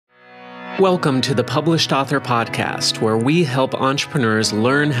Welcome to the Published Author Podcast, where we help entrepreneurs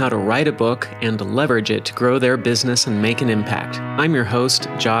learn how to write a book and leverage it to grow their business and make an impact. I'm your host,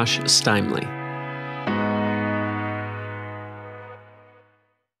 Josh Steimle.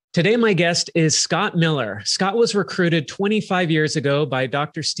 Today, my guest is Scott Miller. Scott was recruited 25 years ago by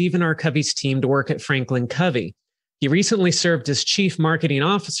Dr. Stephen R. Covey's team to work at Franklin Covey. He recently served as Chief Marketing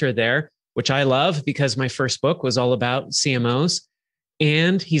Officer there, which I love because my first book was all about CMOs.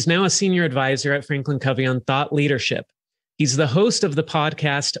 And he's now a senior advisor at Franklin Covey on thought leadership. He's the host of the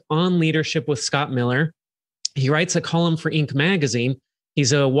podcast On Leadership with Scott Miller. He writes a column for Inc. magazine.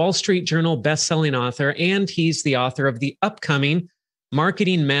 He's a Wall Street Journal bestselling author, and he's the author of the upcoming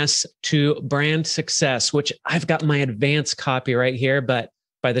Marketing Mess to Brand Success, which I've got my advanced copy right here, but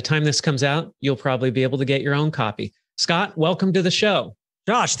by the time this comes out, you'll probably be able to get your own copy. Scott, welcome to the show.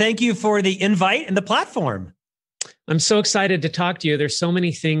 Josh, thank you for the invite and the platform. I'm so excited to talk to you. There's so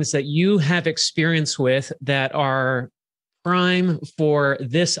many things that you have experience with that are prime for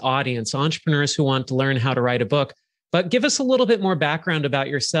this audience, entrepreneurs who want to learn how to write a book. But give us a little bit more background about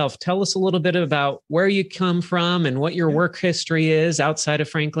yourself. Tell us a little bit about where you come from and what your work history is outside of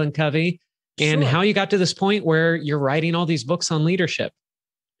Franklin Covey and how you got to this point where you're writing all these books on leadership.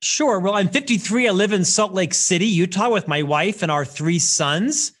 Sure. Well, I'm 53. I live in Salt Lake City, Utah with my wife and our 3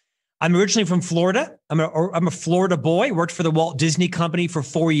 sons. I'm originally from Florida. I'm a Florida boy, worked for the Walt Disney Company for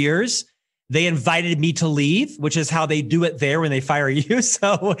 4 years. They invited me to leave, which is how they do it there when they fire you.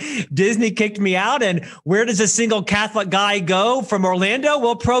 So Disney kicked me out. And where does a single Catholic guy go from Orlando?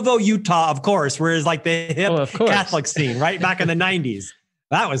 Well, Provo, Utah, of course, where is like the hip Catholic scene, right? Back in the 90s.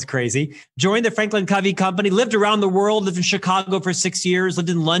 That was crazy. Joined the Franklin Covey Company, lived around the world, lived in Chicago for 6 years,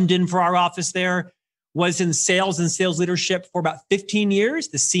 lived in London for our office there. Was in sales and sales leadership for about 15 years,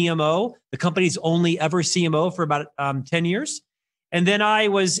 the CMO, the company's only ever CMO for about 10 years. And then I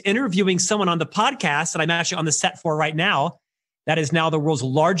was interviewing someone on the podcast that I'm actually on the set for right now. That is now the world's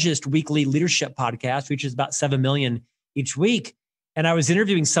largest weekly leadership podcast, which is about 7 million each week. And I was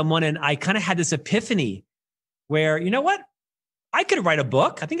interviewing someone and I kind of had this epiphany where, you know what? I could write a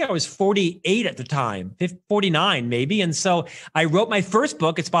book. I think I was 48 at the time, 49 maybe. And so I wrote my first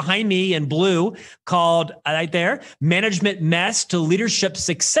book. It's behind me in blue called right there, Management Mess to Leadership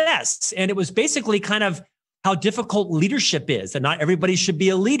Success. And it was basically kind of how difficult leadership is and not everybody should be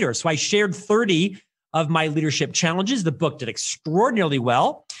a leader. So I shared 30 of my leadership challenges. The book did extraordinarily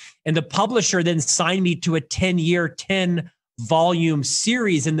well. And the publisher then signed me to a 10-year, 10-volume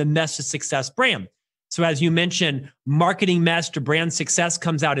series in the Mess to Success brand. So as you mentioned, Marketing Mess to Brand Success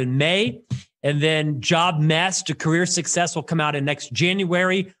comes out in May, and then Job Mess to Career Success will come out in next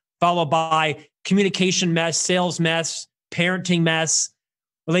January, followed by Communication Mess, Sales Mess, Parenting Mess,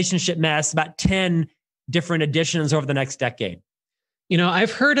 Relationship Mess, about 10 different editions over the next decade. You know,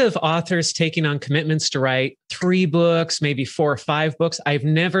 I've heard of authors taking on commitments to write 3 books, maybe 4 or 5 books. I've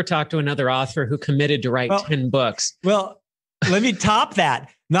never talked to another author who committed to write 10 books. Well, let me top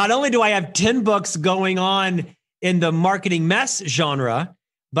that. Not only do I have 10 books going on in the marketing mess genre,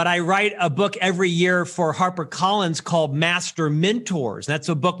 but I write a book every year for HarperCollins called Master Mentors. That's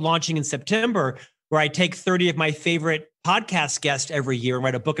a book launching in September where I take 30 of my favorite podcast guests every year and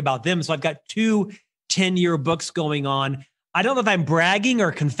write a book about them. So I've got 2 10-year books going on. I don't know if I'm bragging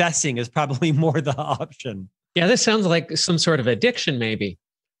or confessing is probably more the option. Yeah, this sounds like some sort of addiction, maybe.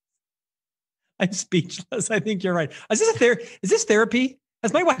 I'm speechless. I think you're right. Is this therapy?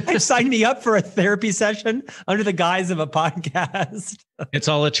 Has my wife signed me up for a therapy session under the guise of a podcast? It's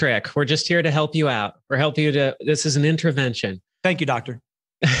all a trick. We're just here to help you out. This is an intervention. Thank you, doctor.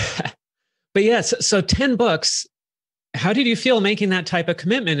 But yes, so 10 books. How did you feel making that type of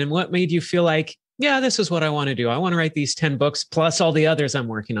commitment? And what made you feel like, yeah, this is what I want to do. I want to write these 10 books plus all the others I'm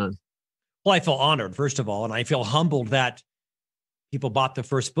working on. Well, I feel honored, first of all, and I feel humbled that people bought the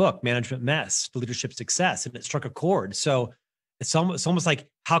first book, Management Mess to Leadership Success, and it struck a chord. So it's almost like,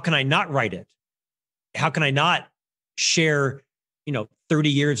 how can I not write it? How can I not share, 30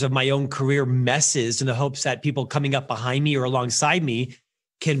 years of my own career messes in the hopes that people coming up behind me or alongside me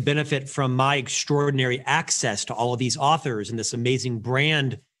can benefit from my extraordinary access to all of these authors and this amazing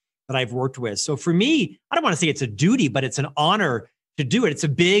brand that I've worked with. So for me, I don't want to say it's a duty, but it's an honor to do it. It's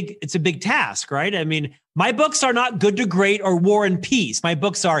a big task, right? I mean, my books are not Good to Great or War and Peace. My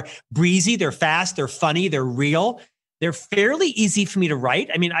books are breezy, they're fast, they're funny, they're real. They're fairly easy for me to write.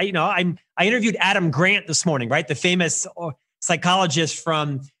 I mean, I interviewed Adam Grant this morning, right? The famous psychologist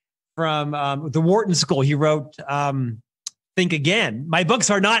from the Wharton School. He wrote Think Again. My books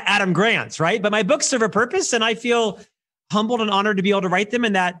are not Adam Grant's, right? But my books serve a purpose, and I feel humbled and honored to be able to write them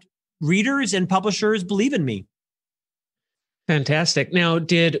and that readers and publishers believe in me. Fantastic. Now,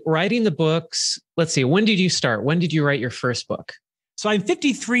 did writing the books, let's see, when did you start? When did you write your first book? So I'm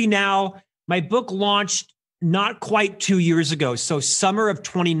 53 now. My book launched not quite 2 years ago. So summer of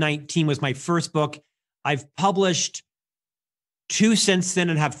 2019 was my first book. I've published 2 since then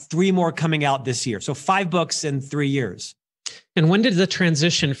and have 3 more coming out this year. So 5 books in 3 years. And when did the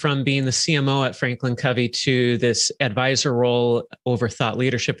transition from being the CMO at Franklin Covey to this advisor role over thought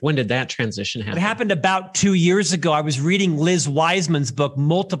leadership, when did that transition happen? It happened about 2 years ago. I was reading Liz Wiseman's book,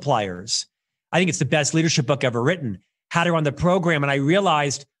 Multipliers. I think it's the best leadership book ever written. Had her on the program, and I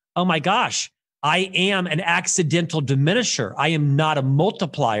realized, oh my gosh, I am an accidental diminisher. I am not a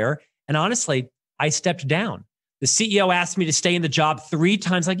multiplier. And honestly, I stepped down. The CEO asked me to stay in the job 3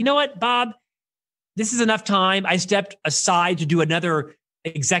 times. Like, you know what, Bob? This is enough time. I stepped aside to do another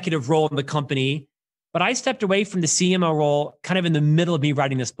executive role in the company, but I stepped away from the CMO role kind of in the middle of me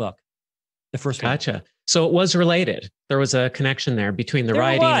writing this book, the first one. Gotcha. So it was related. There was a connection there between the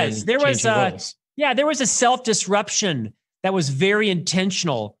writing and changing roles. Yeah, there was a self-disruption that was very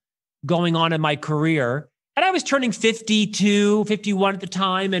intentional going on in my career. And I was turning 52, 51 at the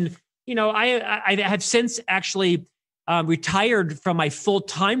time. And, you know, I have since actually retired from my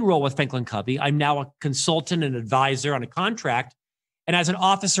full-time role with Franklin Covey. I'm now a consultant and advisor on a contract. And as an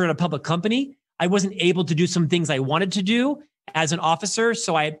officer in a public company, I wasn't able to do some things I wanted to do as an officer.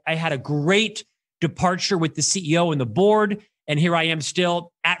 So I had a great departure with the CEO and the board. And here I am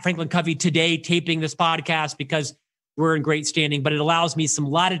still at Franklin Covey today, taping this podcast because we're in great standing. But it allows me some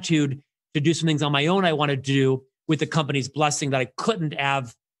latitude to do some things on my own I wanted to do with the company's blessing that I couldn't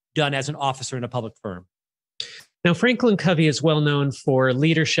have done as an officer in a public firm. Now, Franklin Covey is well known for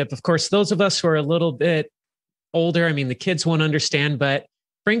leadership. Of course, those of us who are a little bit older, I mean, the kids won't understand, but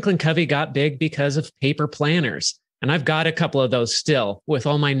Franklin Covey got big because of paper planners. And I've got a couple of those still with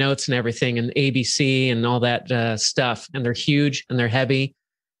all my notes and everything and ABC and all that stuff. And they're huge and they're heavy.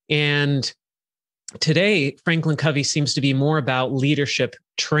 And today, Franklin Covey seems to be more about leadership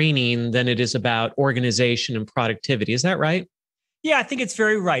training than it is about organization and productivity. Is that right? Yeah, I think it's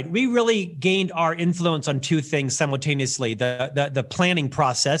very right. We really gained our influence on 2 things simultaneously. The planning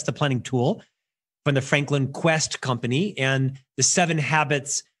process, the planning tool from the Franklin Quest company, and the 7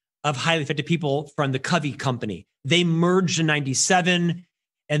 habits of highly effective people from the Covey company. They merged in 97.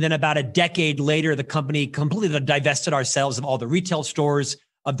 And then about a decade later, the company completely divested ourselves of all the retail stores,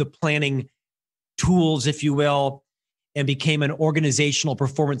 of the planning tools, if you will, and became an organizational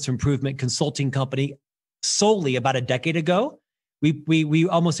performance improvement consulting company solely about a decade ago. We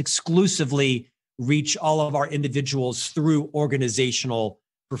almost exclusively reach all of our individuals through organizational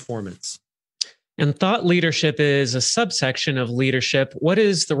performance. And thought leadership is a subsection of leadership. What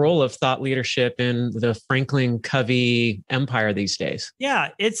is the role of thought leadership in the Franklin Covey empire these days? Yeah,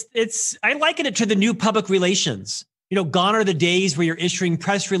 I liken it to the new public relations. You know, gone are the days where you're issuing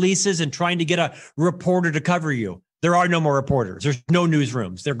press releases and trying to get a reporter to cover you. There are no more reporters. There's no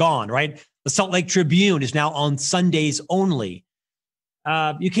newsrooms. They're gone, right? The Salt Lake Tribune is now on Sundays only.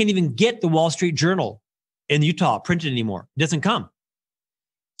 You can't even get the Wall Street Journal in Utah printed anymore. It doesn't come.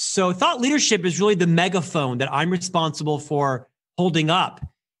 So thought leadership is really the megaphone that I'm responsible for holding up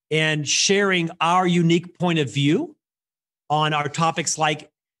and sharing our unique point of view on our topics like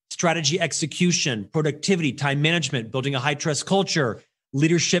strategy execution, productivity, time management, building a high trust culture,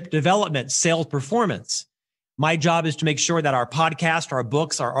 leadership development, sales performance. My job is to make sure that our podcast, our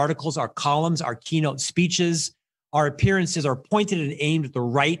books, our articles, our columns, our keynote speeches, our appearances are pointed and aimed at the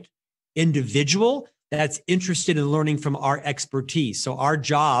right individual that's interested in learning from our expertise. So our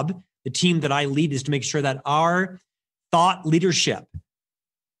job, the team that I lead, is to make sure that our thought leadership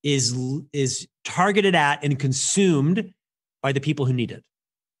is targeted at and consumed by the people who need it.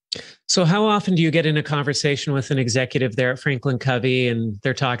 So how often do you get in a conversation with an executive there at Franklin Covey and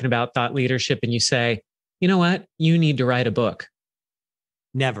they're talking about thought leadership and you say, you know what, you need to write a book?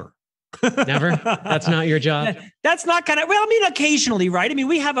 Never. Never? That's not your job? That's not kind of, well, I mean, occasionally, right? I mean,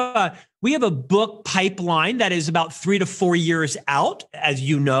 we have a book pipeline that is about 3 to 4 years out. As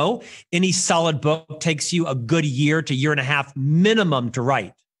you know, any solid book takes you a good year to year and a half minimum to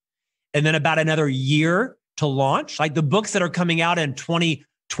write. And then about another year to launch. Like the books that are coming out in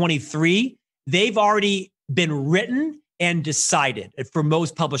 2023, they've already been written and decided for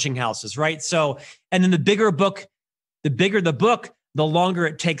most publishing houses, right? So, and then the bigger the book, the longer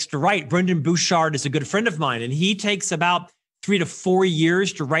it takes to write. Brendan Bouchard is a good friend of mine, and he takes about 3 to 4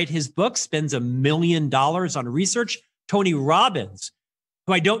 years to write his book, spends $1 million on research. Tony Robbins,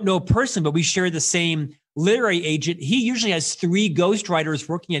 who I don't know personally, but we share the same literary agent, he usually has 3 ghostwriters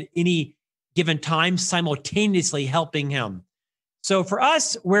working at any given time, simultaneously helping him. So for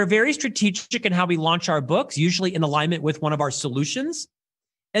us, we're very strategic in how we launch our books, usually in alignment with one of our solutions.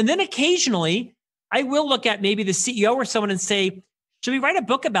 And then occasionally, I will look at maybe the CEO or someone and say, should we write a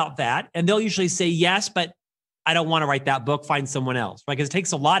book about that? And they'll usually say yes, but I don't want to write that book, find someone else. Right? Because it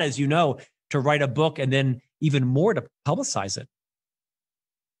takes a lot, as you know, to write a book and then even more to publicize it.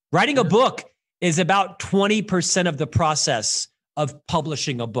 Writing a book is about 20% of the process of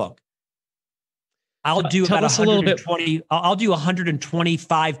publishing a book. I'll do about 120. I'll do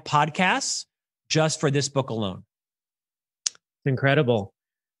 125 podcasts just for this book alone. Incredible.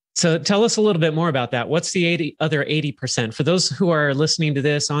 So tell us a little bit more about that. What's the other 80%? For those who are listening to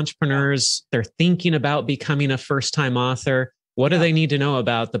this, entrepreneurs, they're thinking about becoming a first-time author. What do they need to know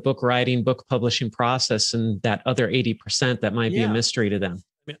about the book writing, book publishing process, and that other 80% that might be a mystery to them?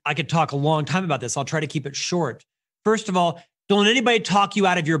 I mean, I could talk a long time about this. I'll try to keep it short. First of all, don't let anybody talk you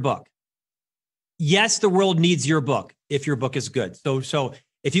out of your book. Yes, the world needs your book if your book is good. So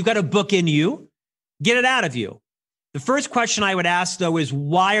if you've got a book in you, get it out of you. The first question I would ask, though, is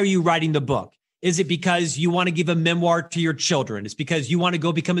why are you writing the book? Is it because you want to give a memoir to your children? It's because you want to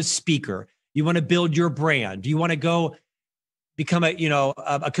go become a speaker. You want to build your brand. You want to go become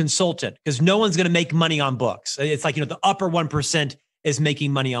a consultant, because no one's going to make money on books. It's like, the upper 1% is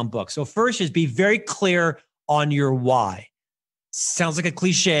making money on books. So first is be very clear on your why. Sounds like a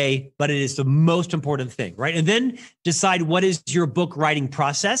cliche, but it is the most important thing, right? And then decide what is your book writing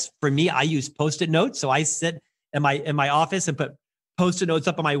process. For me, I use Post-it notes. So I sit in my office and put Post-it notes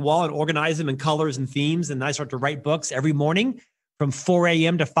up on my wall and organize them in colors and themes. And I start to write books every morning from 4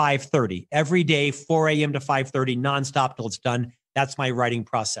 a.m. to 5:30. Every day, 4 a.m. to 5:30, nonstop till it's done. That's my writing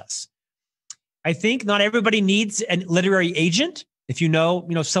process. I think not everybody needs a literary agent. If you know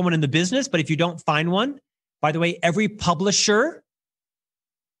someone in the business, but if you don't find one, by the way, every publisher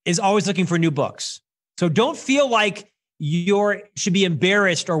is always looking for new books. So don't feel like you should be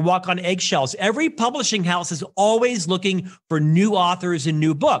embarrassed or walk on eggshells. Every publishing house is always looking for new authors and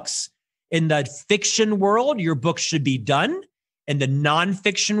new books. In the fiction world, your book should be done. In the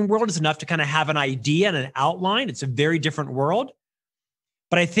nonfiction world, it's enough to kind of have an idea and an outline. It's a very different world.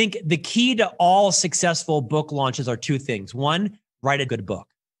 But I think the key to all successful book launches are two things. One, write a good book.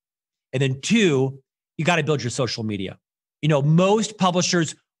 And then two, you got to build your social media. Most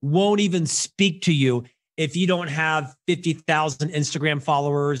publishers won't even speak to you if you don't have 50,000 Instagram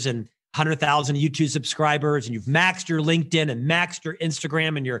followers and 100,000 YouTube subscribers, and you've maxed your LinkedIn and maxed your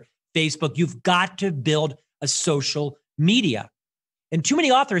Instagram and your Facebook. You've got to build a social media. And too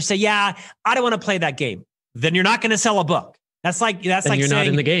many authors say, yeah, I don't want to play that game. Then you're not going to sell a book. That's like you're saying, not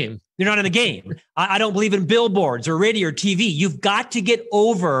in the game. You're not in the game. I don't believe in billboards or radio or TV. You've got to get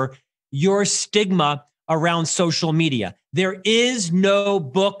over your stigma around social media. There is no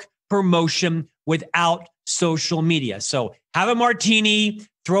book promotion without social media. So have a martini,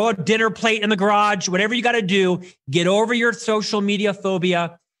 throw a dinner plate in the garage, whatever you got to do, get over your social media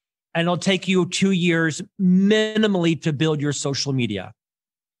phobia, and it'll take you 2 years minimally to build your social media.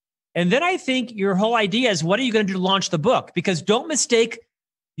 And then I think your whole idea is, what are you going to do to launch the book? Because don't mistake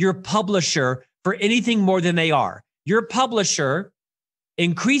your publisher for anything more than they are. Your publisher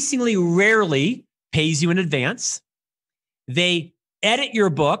increasingly rarely pays you in advance. They edit your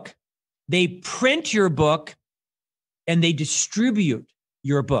book, they print your book, and they distribute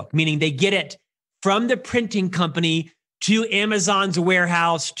your book, meaning they get it from the printing company to Amazon's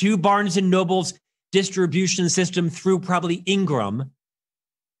warehouse, to Barnes & Noble's distribution system through probably Ingram.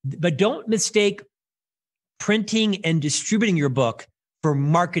 But don't mistake printing and distributing your book for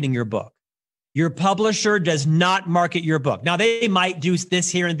marketing your book. Your publisher does not market your book. Now, they might do this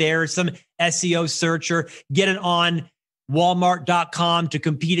here and there, some SEO search, or get it on Walmart.com to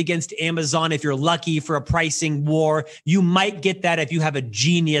compete against Amazon if you're lucky for a pricing war. You might get that if you have a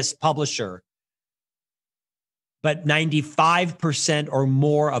genius publisher. But 95% or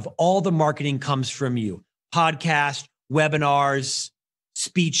more of all the marketing comes from you. Podcast, webinars,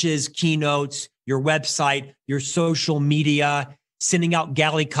 speeches, keynotes, your website, your social media, sending out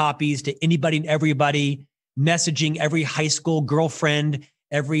galley copies to anybody and everybody, messaging every high school girlfriend,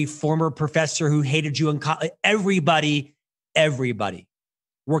 every former professor who hated you in college, everybody,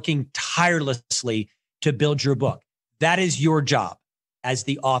 working tirelessly to build your book. That is your job as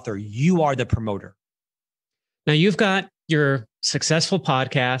the author. You are the promoter. Now, you've got your successful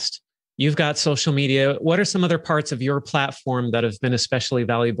podcast. You've got social media. What are some other parts of your platform that have been especially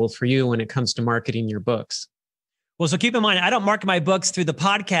valuable for you when it comes to marketing your books? Well, so keep in mind, I don't market my books through the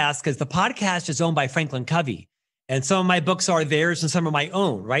podcast because the podcast is owned by Franklin Covey. And some of my books are theirs and some are my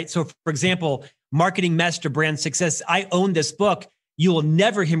own, right? So for example, Marketing Mess to Brand Success, I own this book. You will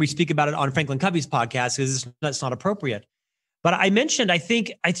never hear me speak about it on Franklin Covey's podcast because it's not appropriate. But I mentioned, I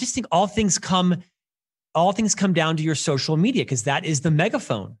just think all things come down to your social media, because that is the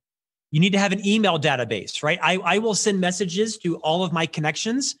megaphone. You need to have an email database, right? I will send messages to all of my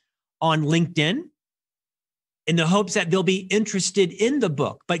connections on LinkedIn in the hopes that they'll be interested in the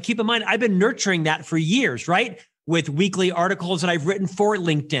book. But keep in mind, I've been nurturing that for years, right? With weekly articles that I've written for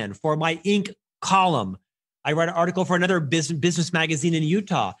LinkedIn, for my Inc. column. I write an article for another business magazine in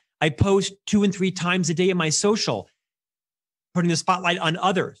Utah. I post 2 and 3 times a day in my social, putting the spotlight on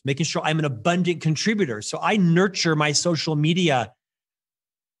others, making sure I'm an abundant contributor. So I nurture my social media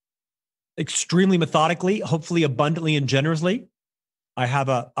extremely methodically, hopefully abundantly and generously. I have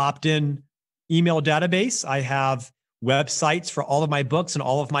an opt-in email database. I have websites for all of my books and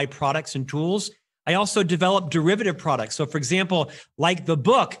all of my products and tools. I also develop derivative products. So for example, like the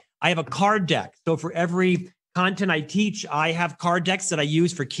book, I have a card deck. So for every content I teach, I have card decks that I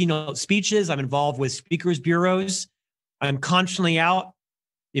use for keynote speeches. I'm involved with speakers bureaus. I'm constantly out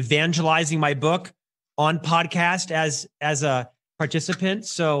evangelizing my book on podcast as a participant.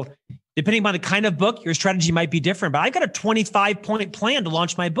 So depending on the kind of book, your strategy might be different. But I got a 25-point plan to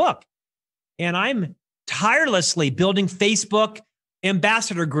launch my book. And I'm tirelessly building Facebook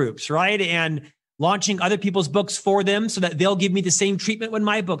ambassador groups, right? And launching other people's books for them so that they'll give me the same treatment when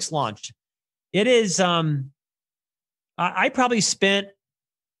my books launch. It is, I probably spent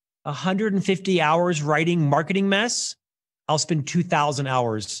 150 hours writing Marketing Mess. I'll spend 2,000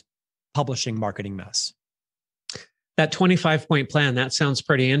 hours publishing Marketing Mess. That 25-point plan, that sounds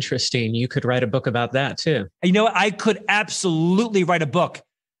pretty interesting. You could write a book about that too. You know what? I could absolutely write a book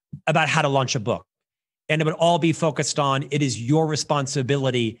about how to launch a book. And it would all be focused on, it is your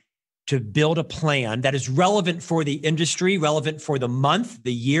responsibility to build a plan that is relevant for the industry, relevant for the month,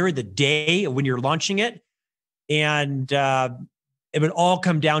 the year, the day when you're launching it. And it would all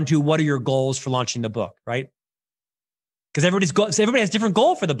come down to, what are your goals for launching the book, right? Because everybody has different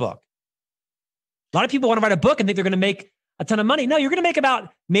goal for the book. A lot of people want to write a book and think they're going to make a ton of money. No, you're going to make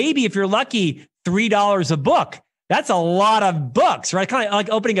about, maybe if you're lucky, $3 a book. That's a lot of books, right? Kind of like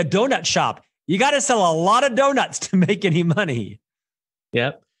opening a donut shop. You got to sell a lot of donuts to make any money.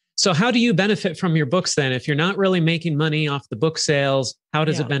 Yep. So how do you benefit from your books then? If you're not really making money off the book sales, how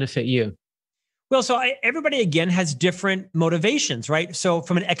does it benefit you? Well, so everybody, again, has different motivations, right? So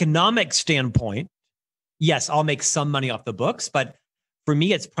from an economic standpoint, yes, I'll make some money off the books, but for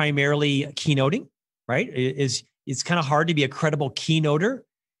me, it's primarily keynoting, right? It's kind of hard to be a credible keynoter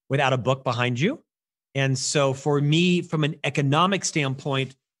without a book behind you. And so for me, from an economic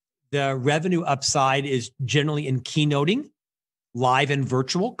standpoint, the revenue upside is generally in keynoting, live and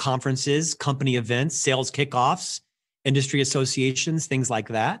virtual conferences, company events, sales kickoffs, industry associations, things like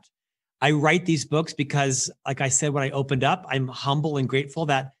that. I write these books because, like I said, when I opened up, I'm humble and grateful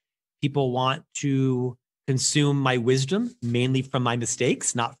that people want to consume my wisdom, mainly from my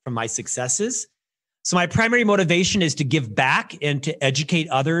mistakes, not from my successes. So my primary motivation is to give back and to educate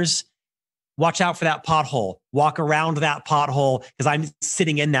others. Watch out for that pothole. Walk around that pothole because I'm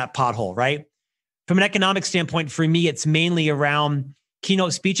sitting in that pothole, right? From an economic standpoint, for me, it's mainly around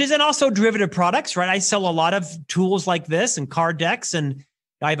keynote speeches and also derivative products, right? I sell a lot of tools like this and card decks, and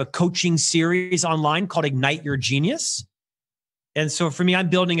I have a coaching series online called Ignite Your Genius. And so for me, I'm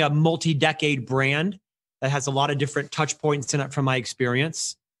building a multi-decade brand that has a lot of different touch points in it from my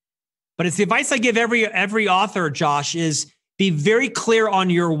experience. But it's the advice I give every author, Josh, is be very clear on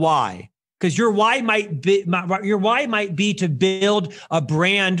your why. Because your why might be to build a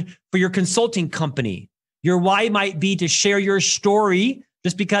brand for your consulting company. Your why might be to share your story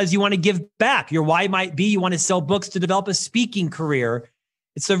just because you want to give back. Your why might be you want to sell books to develop a speaking career.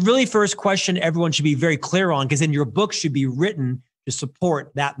 It's the really first question everyone should be very clear on, because then your book should be written to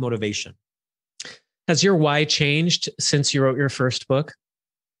support that motivation. Has your why changed since you wrote your first book?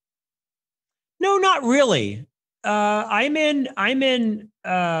 No, not really. I'm in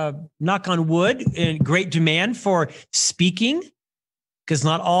knock on wood, in great demand for speaking, because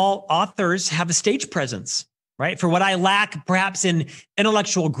not all authors have a stage presence, right? For what I lack perhaps in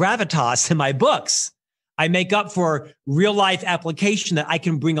intellectual gravitas in my books, I make up for real life application that I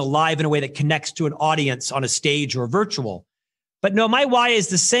can bring alive in a way that connects to an audience on a stage or virtual. But no, my why is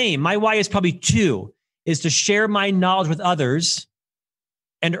the same. My why is probably two, is to share my knowledge with others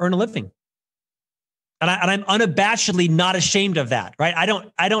and earn a living. And I'm unabashedly not ashamed of that, right?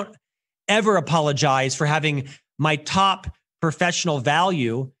 I don't ever apologize for having my top professional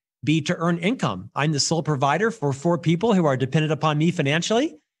value be to earn income. I'm the sole provider for 4 people who are dependent upon me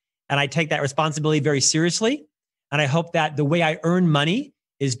financially. And I take that responsibility very seriously. And I hope that the way I earn money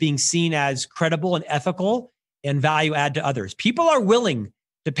is being seen as credible and ethical and value add to others. People are willing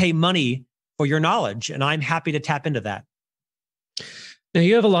to pay money for your knowledge, and I'm happy to tap into that. Now,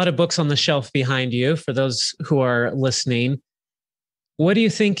 you have a lot of books on the shelf behind you for those who are listening. What do you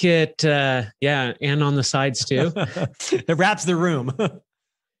think and on the sides too. It wraps the room.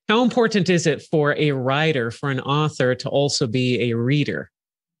 How important is it for a writer, for an author to also be a reader?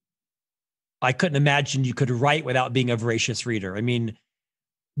 I couldn't imagine you could write without being a voracious reader. I mean,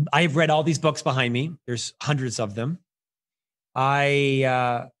 I've read all these books behind me. There's hundreds of them.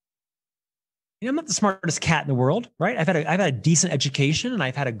 I'm not the smartest cat in the world, right? I've had a decent education and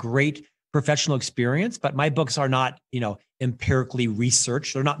I've had a great professional experience, but my books are not, empirically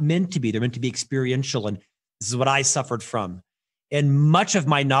researched. They're not meant to be. They're meant to be experiential. And this is what I suffered from. And much of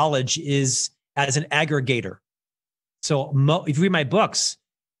my knowledge is as an aggregator. So if you read my books,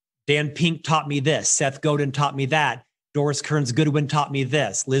 Dan Pink taught me this. Seth Godin taught me that. Doris Kearns Goodwin taught me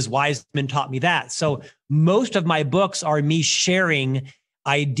this. Liz Wiseman taught me that. So most of my books are me sharing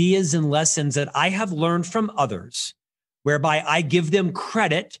ideas and lessons that I have learned from others, whereby I give them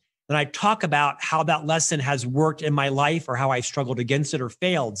credit and I talk about how that lesson has worked in my life or how I struggled against it or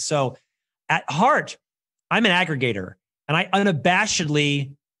failed. So at heart, I'm an aggregator and I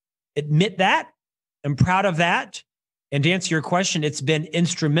unabashedly admit that. I'm proud of that. And to answer your question, it's been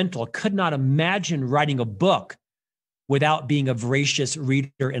instrumental. Could not imagine writing a book without being a voracious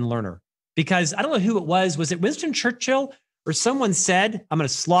reader and learner. Because I don't know who it was. Was it Winston Churchill or someone said, I'm going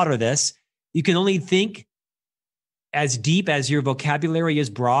to slaughter this, you can only think as deep as your vocabulary is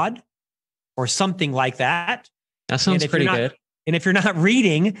broad or something like that. That sounds pretty good. And if you're not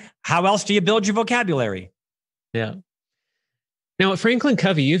reading, how else do you build your vocabulary? Yeah. Now, at Franklin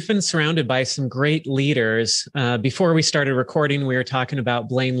Covey, you've been surrounded by some great leaders. Before we started recording, we were talking about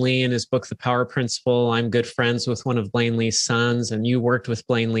Blaine Lee and his book, The Power Principle. I'm good friends with one of Blaine Lee's sons, and you worked with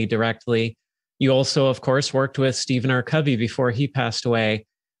Blaine Lee directly. You also, of course, worked with Stephen R. Covey before he passed away.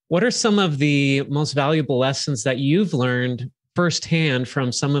 What are some of the most valuable lessons that you've learned firsthand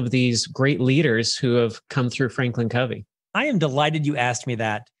from some of these great leaders who have come through Franklin Covey? I am delighted you asked me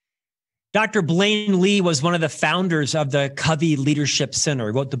that. Dr. Blaine Lee was one of the founders of the Covey Leadership Center.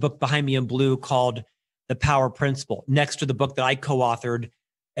 He wrote the book behind me in blue called The Power Principle, next to the book that I co-authored,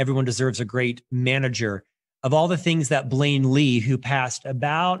 Everyone Deserves a Great Manager. Of all the things that Blaine Lee, who passed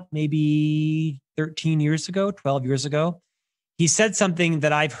about maybe 13 years ago, 12 years ago, he said something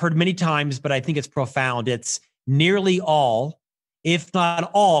that I've heard many times, but I think it's profound. It's nearly all, if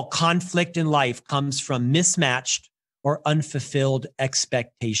not all, conflict in life comes from mismatched or unfulfilled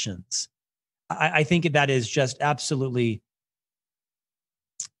expectations. I think that is just absolutely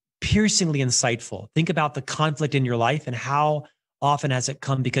piercingly insightful. Think about the conflict in your life and how often has it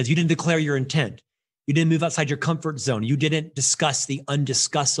come because you didn't declare your intent. You didn't move outside your comfort zone. You didn't discuss the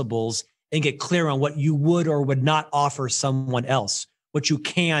undiscussables and get clear on what you would or would not offer someone else, what you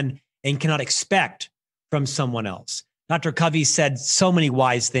can and cannot expect from someone else. Dr. Covey said so many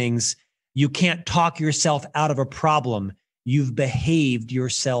wise things. You can't talk yourself out of a problem you've behaved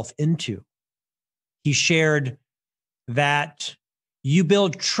yourself into. He shared that you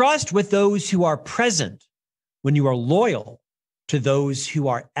build trust with those who are present when you are loyal to those who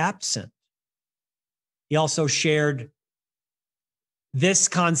are absent. He also shared this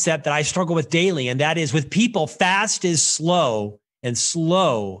concept that I struggle with daily, and that is with people, fast is slow and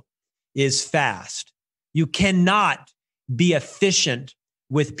slow is fast. You cannot be efficient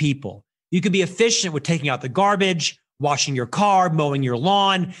with people. You can be efficient with taking out the garbage, washing your car, mowing your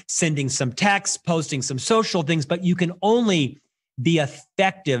lawn, sending some texts, posting some social things, but you can only be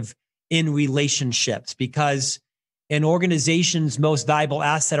effective in relationships because an organization's most valuable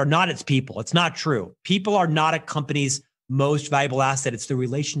asset are not its people. It's not true. People are not a company's most valuable asset. It's the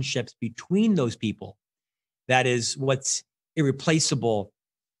relationships between those people. That is what's irreplaceable,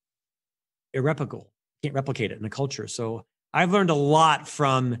 irreparable. Can't replicate it in a culture. So I've learned a lot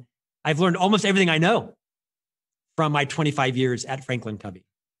I've learned almost everything I know from my 25 years at Franklin Covey.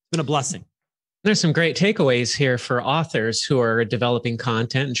 It's been a blessing. There's some great takeaways here for authors who are developing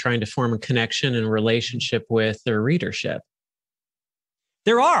content and trying to form a connection and relationship with their readership.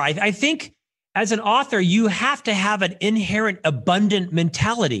 There are. I think as an author, you have to have an inherent abundant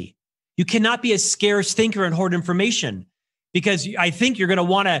mentality. You cannot be a scarce thinker and hoard information because I think you're going to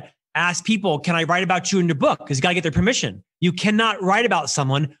want to ask people, can I write about you in your book? Because you got to get their permission. You cannot write about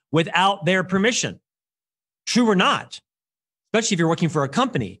someone without their permission. True or not, especially if you're working for a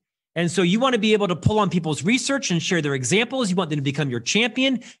company. And so you want to be able to pull on people's research and share their examples. You want them to become your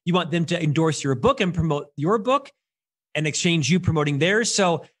champion. You want them to endorse your book and promote your book and exchange you promoting theirs.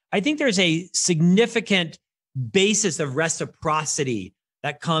 So I think there's a significant basis of reciprocity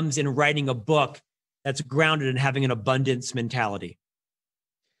that comes in writing a book that's grounded in having an abundance mentality.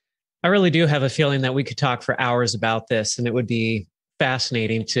 I really do have a feeling that we could talk for hours about this and it would be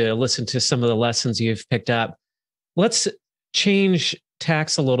fascinating to listen to some of the lessons you've picked up. Let's change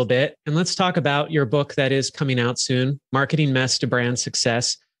tacks a little bit and let's talk about your book that is coming out soon, Marketing Mess to Brand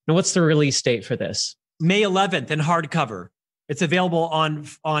Success. Now, what's the release date for this? May 11th in hardcover. It's available on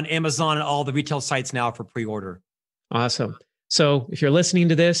Amazon and all the retail sites now for pre-order. Awesome. So if you're listening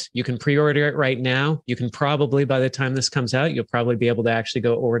to this, you can pre-order it right now. You can probably, by the time this comes out, you'll probably be able to actually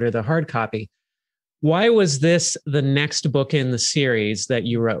go order the hard copy. Why was this the next book in the series that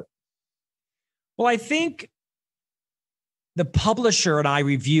you wrote? Well, I think the publisher and I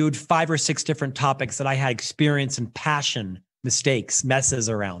reviewed 5 or 6 different topics that I had experience and passion, mistakes, messes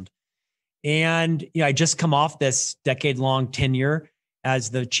around. And I just come off this decade-long tenure as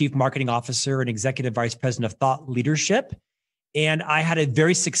the Chief Marketing Officer and Executive Vice President of Thought Leadership. And I had a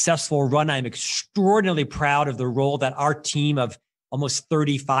very successful run. I'm extraordinarily proud of the role that our team of almost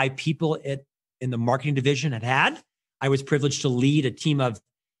 35 people in the marketing division had. I was privileged to lead a team of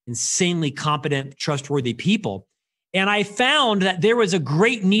insanely competent, trustworthy people. And I found that there was a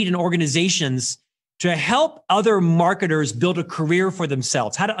great need in organizations to help other marketers build a career for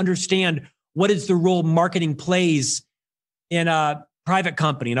themselves, how to understand what is the role marketing plays in a private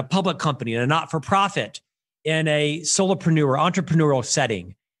company, in a public company, in a not-for-profit, in a solopreneur, entrepreneurial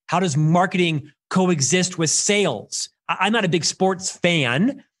setting. How does marketing coexist with sales? I'm not a big sports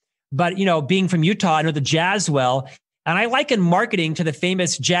fan, but being from Utah, I know the Jazz well, and I liken marketing to the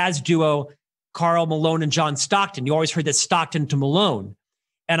famous jazz duo Karl Malone and John Stockton. You always heard that Stockton to Malone.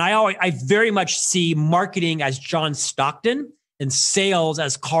 And I very much see marketing as John Stockton and sales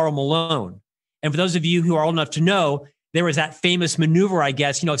as Karl Malone. And for those of you who are old enough to know, there was that famous maneuver, I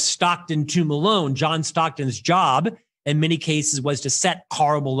guess, Stockton to Malone. John Stockton's job in many cases was to set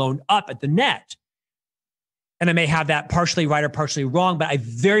Karl Malone up at the net. And I may have that partially right or partially wrong, but I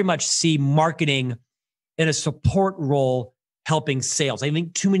very much see marketing in a support role helping sales. I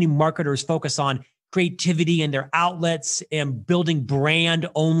think too many marketers focus on creativity and their outlets and building brand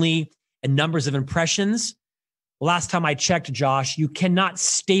only and numbers of impressions. Last time I checked, Josh, you cannot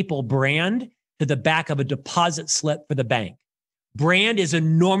staple brand to the back of a deposit slip for the bank. Brand is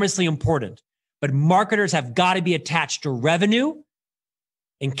enormously important, but marketers have got to be attached to revenue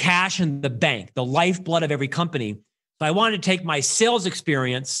and cash in the bank, the lifeblood of every company. So I wanted to take my sales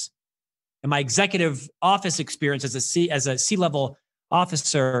experience and my executive office experience as a C-level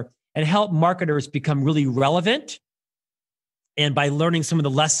officer and help marketers become really relevant. And by learning some of the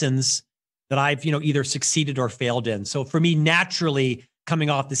lessons that I've, either succeeded or failed in. So for me, naturally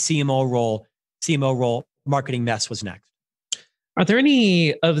coming off the CMO role, Marketing Mess was next. Are there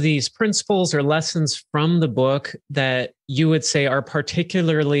any of these principles or lessons from the book that you would say are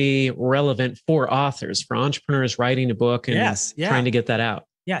particularly relevant for authors, for entrepreneurs writing a book and trying to get that out?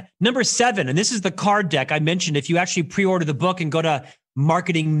 Yeah. Number 7, and this is the card deck I mentioned. If you actually pre-order the book and go to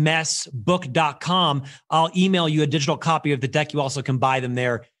marketingmessbook.com, I'll email you a digital copy of the deck. You also can buy them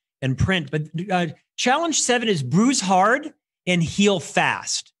there in print. But challenge 7 is bruise hard and heal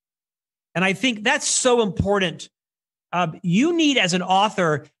fast. And I think that's so important. You need, as an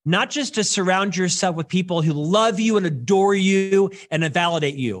author, not just to surround yourself with people who love you and adore you and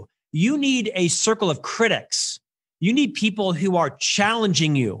validate you. You need a circle of critics. You need people who are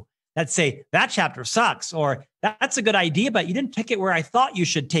challenging you that say, that chapter sucks, or that's a good idea, but you didn't take it where I thought you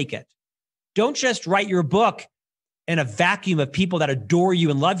should take it. Don't just write your book in a vacuum of people that adore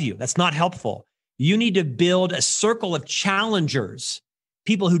you and love you. That's not helpful. You need to build a circle of challengers,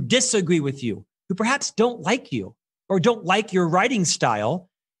 people who disagree with you, who perhaps don't like you or don't like your writing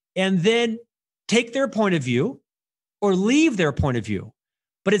style, and then take their point of view or leave their point of view.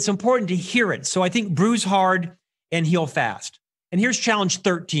 But it's important to hear it. So I think bruise hard and heal fast. And here's challenge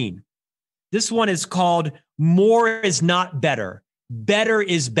 13. This one is called More is Not Better. Better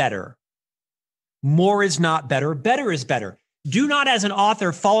is better. More is not better. Better is better. Do not, as an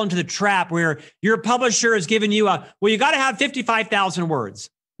author, fall into the trap where your publisher is giving you you got to have 55,000 words.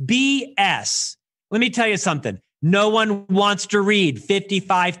 BS. Let me tell you something. No one wants to read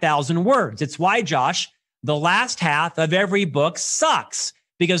 55,000 words. It's why, Josh, the last half of every book sucks,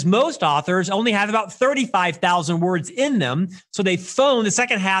 because most authors only have about 35,000 words in them. So they phone the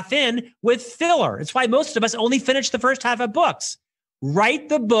second half in with filler. It's why most of us only finish the first half of books. Write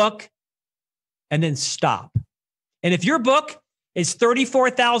the book and then stop. And if your book is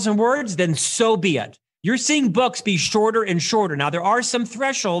 34,000 words, then so be it. You're seeing books be shorter and shorter. Now, there are some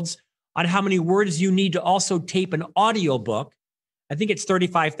thresholds on how many words you need to also tape an audiobook. I think it's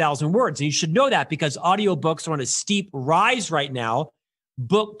 35,000 words. And you should know that because audiobooks are on a steep rise right now.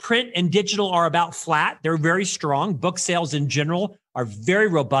 Book, print, and digital are about flat. They're very strong. Book sales in general are very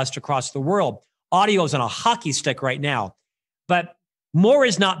robust across the world. Audio is on a hockey stick right now. But More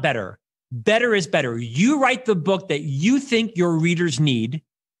is not better. Better is better. You write the book that you think your readers need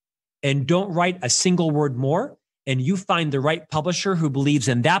and don't write a single word more. And you find the right publisher who believes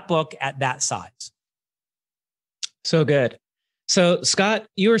in that book at that size. So good. So Scott,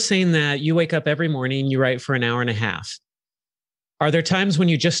 you were saying that you wake up every morning, you write for an hour and a half. Are there times when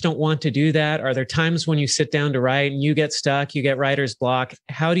you just don't want to do that? Are there times when you sit down to write and you get stuck, you get writer's block?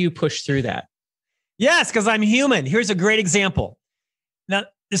 How do you push through that? Yes, because I'm human. Here's a great example. Now,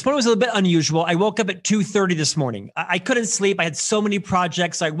 this morning was a little bit unusual. I woke up at 2:30 this morning. I couldn't sleep. I had so many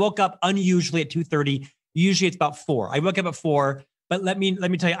projects. So I woke up unusually at 2:30. Usually it's about 4. I woke up at 4, but let me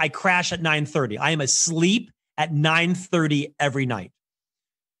tell you, I crash at 9:30. I am asleep at 9:30 every night,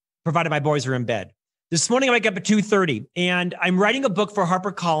 provided my boys are in bed. This morning I wake up at 2:30 and I'm writing a book for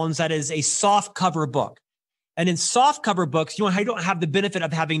HarperCollins that is a soft cover book. And in soft cover books, you don't have the benefit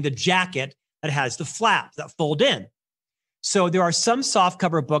of having the jacket that has the flaps that fold in. So there are some soft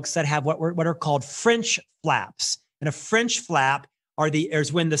cover books that have what are called French flaps. And a French flap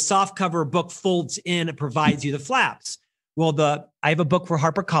is when the soft cover book folds in and provides you the flaps. Well, I have a book for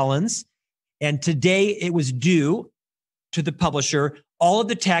HarperCollins, and today it was due to the publisher all of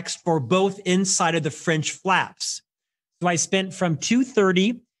the text for both inside of the French flaps. So I spent from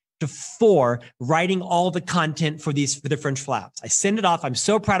 2:30 to 4 writing all the content for the French flaps. I send it off. I'm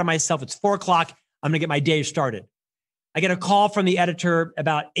so proud of myself. It's 4 o'clock. I'm going to get my day started. I get a call from the editor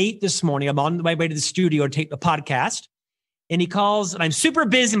about 8 this morning. I'm on my way to the studio to take the podcast. And he calls and I'm super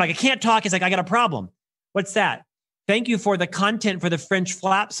busy. I'm like, I can't talk. He's like, I got a problem. What's that? Thank you for the content for the French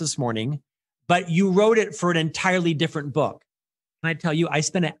flaps this morning, but you wrote it for an entirely different book. Can I tell you, I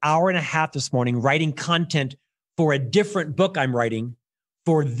spent an hour and a half this morning writing content for a different book I'm writing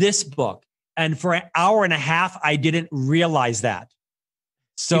for this book. And for an hour and a half, I didn't realize that.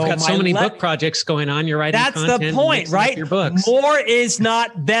 So you've got so many book projects going on. You're writing content. That's the point, right? Your books. More is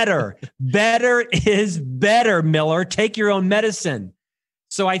not better. Better is better, Miller. Take your own medicine.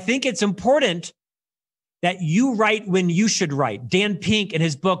 So I think it's important that you write when you should write. Dan Pink in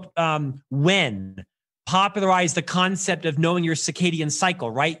his book, When, popularized the concept of knowing your circadian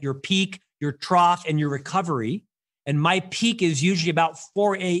cycle, right? Your peak, your trough, and your recovery. And my peak is usually about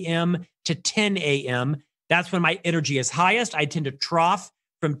 4 a.m. to 10 a.m. That's when my energy is highest. I tend to trough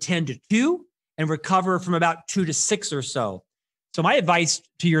from 10 to 2 and recover from about 2 to 6 or so. So my advice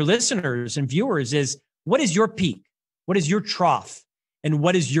to your listeners and viewers is, what is your peak? What is your trough? And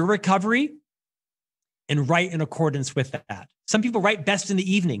what is your recovery? And write in accordance with that. Some people write best in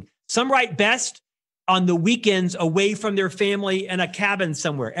the evening. Some write best on the weekends away from their family in a cabin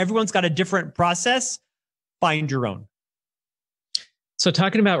somewhere. Everyone's got a different process. Find your own. So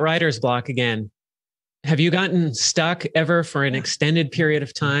talking about writer's block again, have you gotten stuck ever for an extended period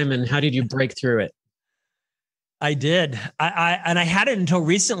of time? And how did you break through it? I did. I had it until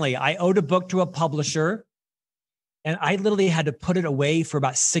recently. I owed a book to a publisher and I literally had to put it away for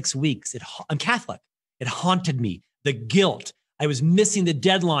about 6 weeks. I'm Catholic. It haunted me. The guilt. I was missing the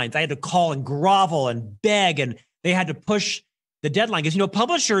deadlines. I had to call and grovel and beg, and they had to push the deadline. Because,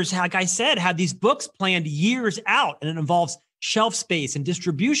 publishers, like I said, have these books planned years out, and it involves shelf space and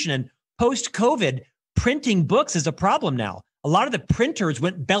distribution. And post-COVID, printing books is a problem now. A lot of the printers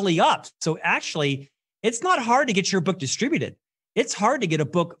went belly up. So actually, it's not hard to get your book distributed. It's hard to get a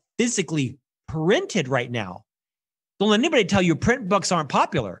book physically printed right now. Don't let anybody tell you print books aren't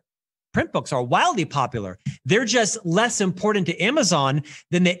popular. Print books are wildly popular. They're just less important to Amazon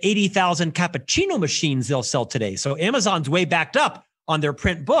than the 80,000 cappuccino machines they'll sell today. So Amazon's way backed up on their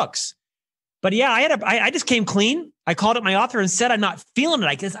print books. But yeah, I just came clean. I called up my author and said, I'm not feeling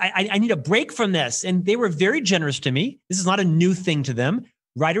it. I need a break from this. And they were very generous to me. This is not a new thing to them.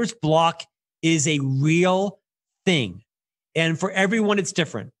 Writer's block is a real thing. And for everyone, it's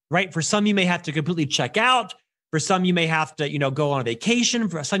different, right? For some, you may have to completely check out. For some, you may have to, go on a vacation.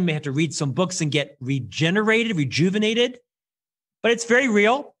 For some, you may have to read some books and get rejuvenated. But it's very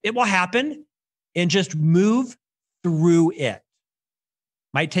real. It will happen. And just move through it.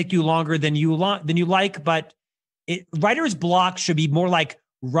 Might take you longer than you like, but writer's block should be more like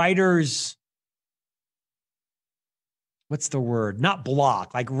writer's, what's the word? Not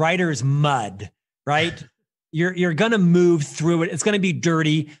block, like writer's mud, right? You're going to move through it. It's going to be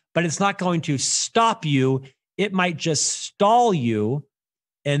dirty, but it's not going to stop you. It might just stall you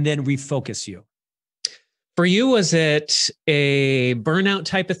and then refocus you. For you, was it a burnout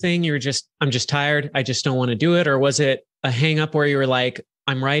type of thing? I'm just tired. I just don't want to do it. Or was it a hang up where you were like,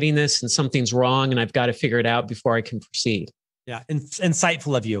 I'm writing this and something's wrong and I've got to figure it out before I can proceed? Yeah.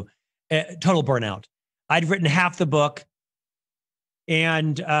 Insightful of you. Total burnout. I'd written half the book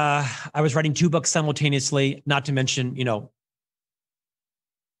and I was writing 2 books simultaneously, not to mention,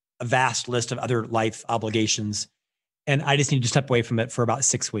 a vast list of other life obligations. And I just needed to step away from it for about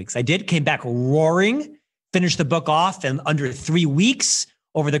 6 weeks. I did, came back roaring, finished the book off in under 3 weeks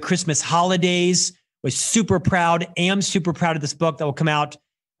over the Christmas holidays, was super proud, am super proud of this book that will come out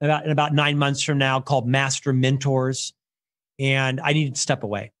in about 9 months from now called Master Mentors. And I needed to step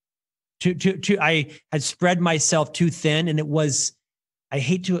away. I had spread myself too thin, and it was, I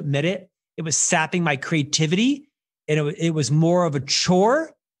hate to admit it, it was sapping my creativity, and it was more of a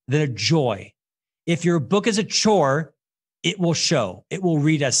chore than a joy. If your book is a chore, it will show. It will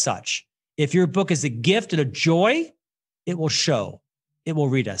read as such. If your book is a gift and a joy, it will show. It will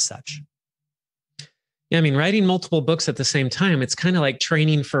read as such. Yeah, I mean, writing multiple books at the same time, it's kind of like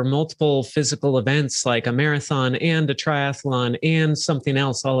training for multiple physical events like a marathon and a triathlon and something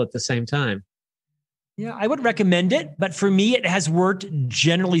else all at the same time. Yeah, I would recommend it, but for me, it has worked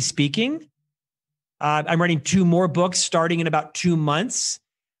generally speaking. I'm writing 2 more books starting in about 2 months.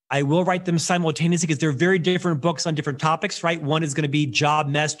 I will write them simultaneously because they're very different books on different topics, right? One is going to be Job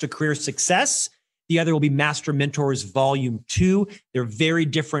Mess to Career Success. The other will be Master Mentors Volume 2. They're very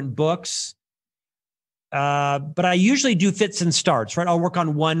different books. But I usually do fits and starts, right? I'll work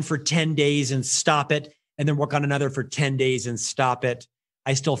on one for 10 days and stop it, and then work on another for 10 days and stop it.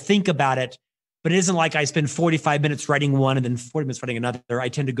 I still think about it, but it isn't like I spend 45 minutes writing one and then 40 minutes writing another. I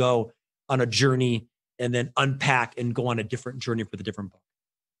tend to go on a journey and then unpack and go on a different journey for the different book.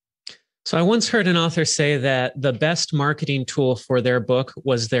 So I once heard an author say that the best marketing tool for their book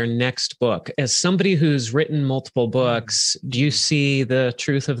was their next book. As somebody who's written multiple books, do you see the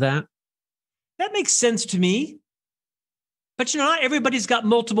truth of that? That makes sense to me. But not everybody's got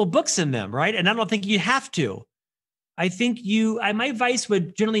multiple books in them, right? And I don't think you have to. I think my advice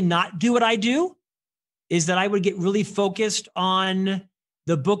would generally not do what I do, is that I would get really focused on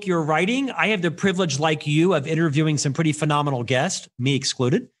the book you're writing. I have the privilege, like you, of interviewing some pretty phenomenal guests, me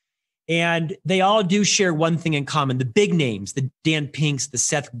excluded. And they all do share one thing in common. The big names, the Dan Pinks, the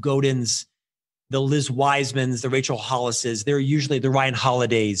Seth Godins, the Liz Wisemans, the Rachel Hollises, they're usually the Ryan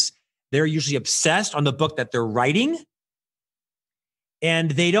Holidays. They're usually obsessed on the book that they're writing.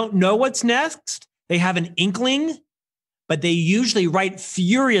 And they don't know what's next. They have an inkling, but they usually write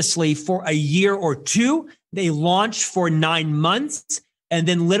furiously for a year or 2. They launch for 9 months, and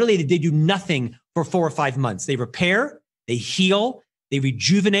then literally they do nothing for 4 or 5 months. They repair, they heal, they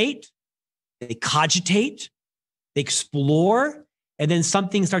rejuvenate, they cogitate, they explore, and then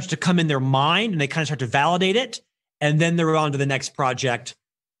something starts to come in their mind and they kind of start to validate it. And then they're on to the next project.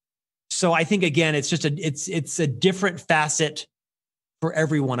 So I think, again, it's just it's a different facet for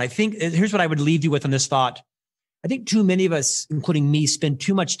everyone. I think here's what I would leave you with on this thought. I think too many of us, including me, spend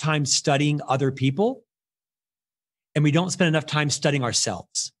too much time studying other people, and we don't spend enough time studying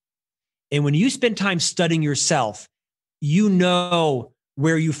ourselves. And when you spend time studying yourself, you know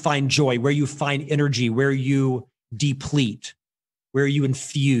where you find joy, where you find energy, where you deplete, where you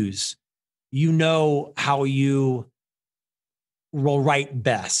infuse. You know how you will write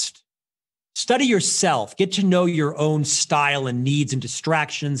best. Study yourself. Get to know your own style and needs and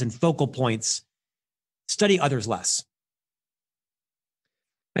distractions and focal points. Study others less.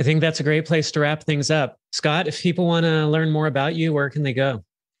 I think that's a great place to wrap things up. Scott, if people want to learn more about you, where can they go?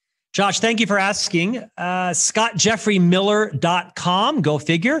 Josh, thank you for asking. ScottJeffreyMiller.com, go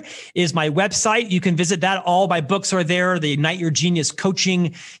figure, is my website. You can visit that. All my books are there. The Ignite Your Genius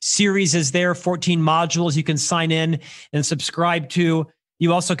coaching series is there, 14 modules you can sign in and subscribe to.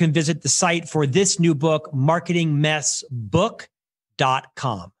 You also can visit the site for this new book,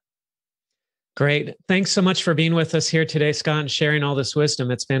 marketingmessbook.com. Great. Thanks so much for being with us here today, Scott, and sharing all this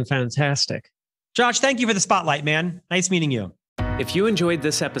wisdom. It's been fantastic. Josh, thank you for the spotlight, man. Nice meeting you. If you enjoyed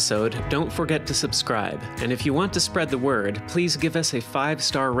this episode, don't forget to subscribe. And if you want to spread the word, please give us a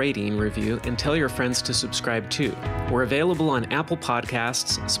 5-star rating review and tell your friends to subscribe too. We're available on Apple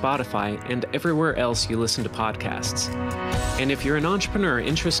Podcasts, Spotify, and everywhere else you listen to podcasts. And if you're an entrepreneur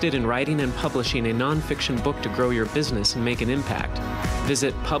interested in writing and publishing a nonfiction book to grow your business and make an impact,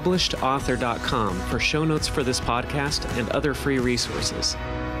 visit publishedauthor.com for show notes for this podcast and other free resources.